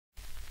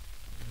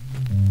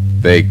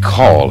They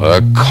call her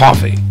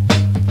Coffy,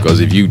 'cause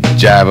if you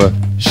jab her,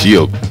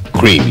 she'll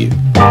cream you.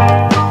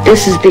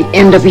 This is the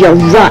end of your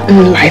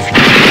rotten life.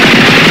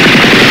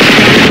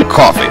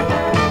 Coffy,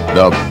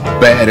 the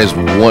baddest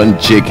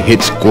one-chick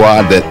hit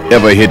squad that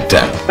ever hit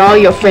town. All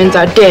your friends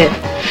are dead.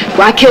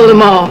 Why kill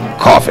them all?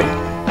 Coffy,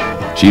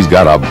 she's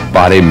got a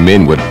body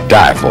men would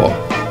die for.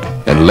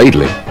 And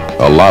lately,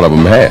 a lot of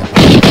them have.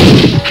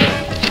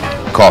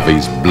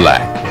 Coffy's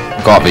black.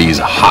 Coffy's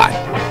hot.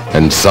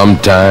 And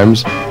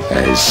sometimes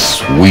as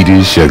sweet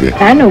as sugar.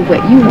 I know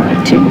what you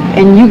want to,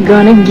 and you're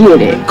gonna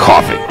get it.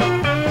 Coffy,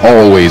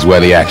 always where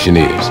the action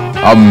is.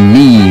 A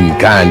mean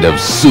kind of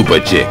super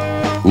chick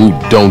who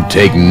don't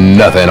take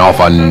nothing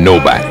off of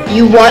nobody.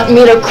 You want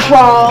me to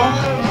crawl?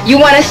 You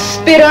want to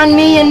spit on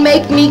me and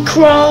make me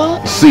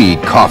crawl? See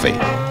Coffy,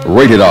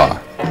 rated R,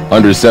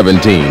 under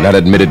 17, not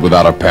admitted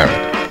without a parent.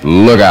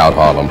 Look out,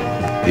 Harlem.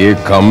 Here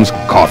comes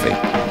Coffy,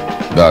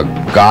 the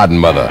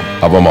godmother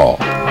of them all.